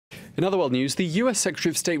In other world news, the US Secretary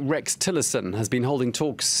of State Rex Tillerson has been holding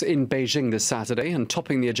talks in Beijing this Saturday, and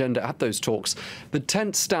topping the agenda at those talks, the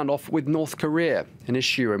tense standoff with North Korea, an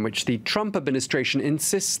issue in which the Trump administration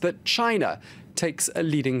insists that China takes a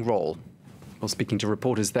leading role. While speaking to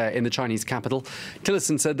reporters there in the Chinese capital,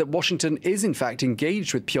 Tillerson said that Washington is in fact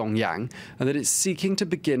engaged with Pyongyang and that it's seeking to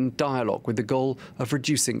begin dialogue with the goal of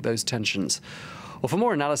reducing those tensions. Well, for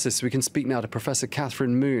more analysis, we can speak now to Professor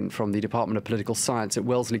Katharine Moon from the Department of Political Science at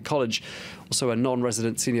Wellesley College, also a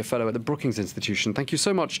non-resident senior fellow at the Brookings Institution. Thank you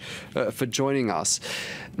so much for joining us.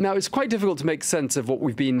 Now, it's quite difficult to make sense of what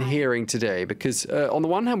we've been hearing today because, on the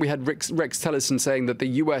one hand, we had Rex Tillerson saying that the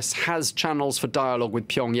US has channels for dialogue with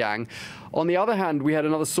Pyongyang. On the other hand, we had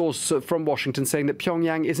another source from Washington saying that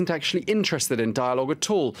Pyongyang isn't actually interested in dialogue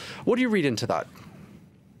at all. What do you read into that?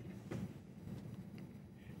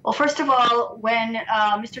 Well, first of all, when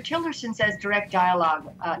Mr. Tillerson says direct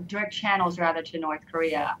dialogue, direct channels rather to North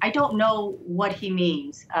Korea, I don't know what he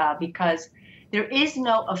means because there is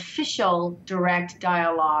no official direct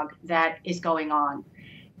dialogue that is going on.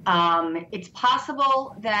 It's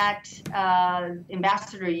possible that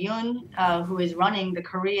Ambassador Yoon, who is running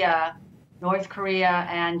the North Korea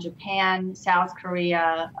and Japan, South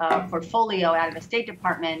Korea portfolio out of the State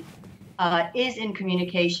Department, is in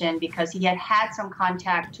communication because he had some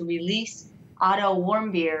contact to release Otto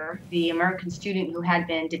Warmbier, the American student who had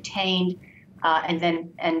been detained and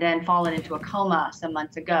then fallen into a coma some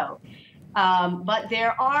months ago. But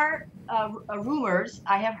there are rumors.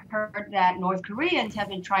 I have heard that North Koreans have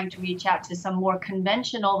been trying to reach out to some more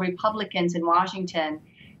conventional Republicans in Washington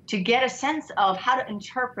to get a sense of how to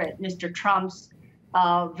interpret Mr. Trump's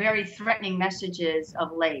very threatening messages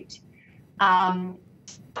of late.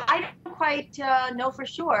 I don't quite know for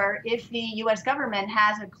sure if the U.S. government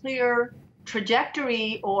has a clear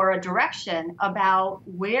trajectory or a direction about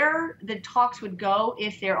where the talks would go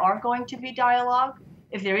if there are going to be dialogue,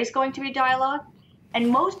 if there is going to be dialogue. And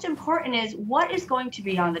most important is what is going to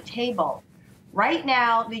be on the table. Right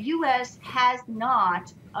now, the U.S. has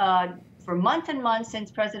not, for months and months since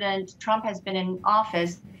President Trump has been in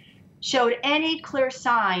office, showed any clear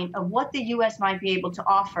sign of what the U.S. might be able to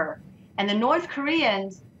offer. And the North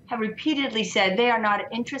Koreans have repeatedly said they are not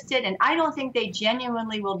interested, and I don't think they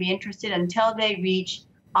genuinely will be interested until they reach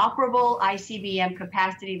operable ICBM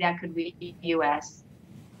capacity that could reach the U.S.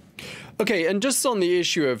 OK, and just on the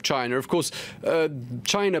issue of China, of course,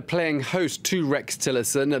 China playing host to Rex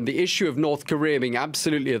Tillerson and the issue of North Korea being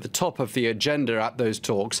absolutely at the top of the agenda at those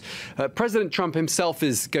talks. President Trump himself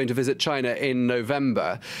is going to visit China in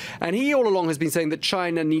November, and he all along has been saying that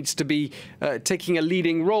China needs to be taking a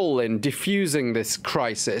leading role in diffusing this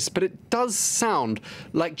crisis. But it does sound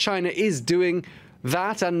like China is doing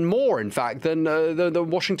that and more, in fact, than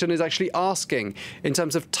Washington is actually asking in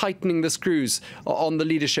terms of tightening the screws on the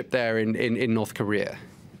leadership there in North Korea.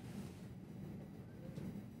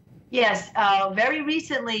 Yes, very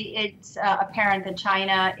recently it's apparent that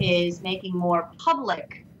China is making more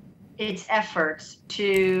public its efforts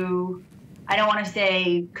to, I don't want to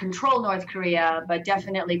say control North Korea, but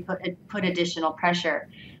definitely put additional pressure.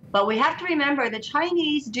 But we have to remember the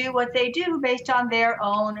Chinese do what they do based on their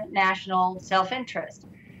own national self-interest.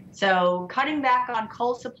 So cutting back on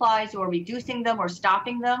coal supplies or reducing them or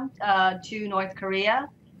stopping them to North Korea,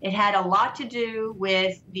 it had a lot to do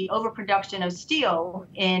with the overproduction of steel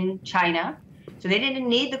in China. So they didn't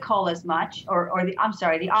need the coal as much,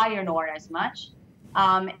 the iron ore as much.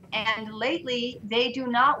 And lately, they do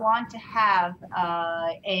not want to have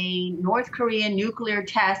a North Korean nuclear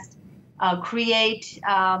test create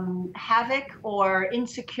havoc or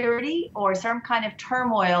insecurity or some kind of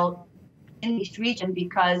turmoil in this region,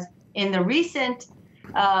 because in the recent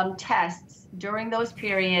tests during those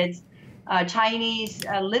periods, Chinese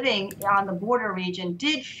living on the border region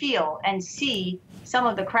did feel and see some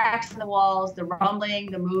of the cracks in the walls, the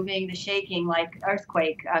rumbling, the moving, the shaking, like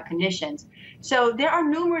earthquake conditions. So there are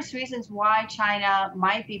numerous reasons why China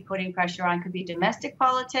might be putting pressure on. Could be domestic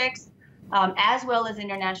politics, as well as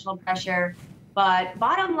international pressure. But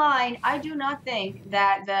bottom line, I do not think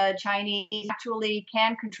that the Chinese actually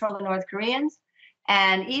can control the North Koreans.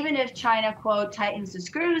 And even if China, quote, tightens the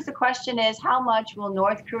screws, the question is how much will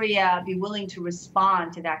North Korea be willing to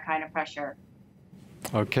respond to that kind of pressure?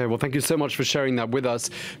 OK, well, thank you so much for sharing that with us.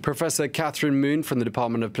 Professor Katharine Moon from the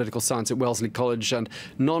Department of Political Science at Wellesley College and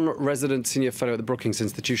non-resident senior fellow at the Brookings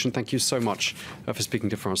Institution. Thank you so much for speaking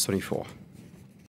to France 24.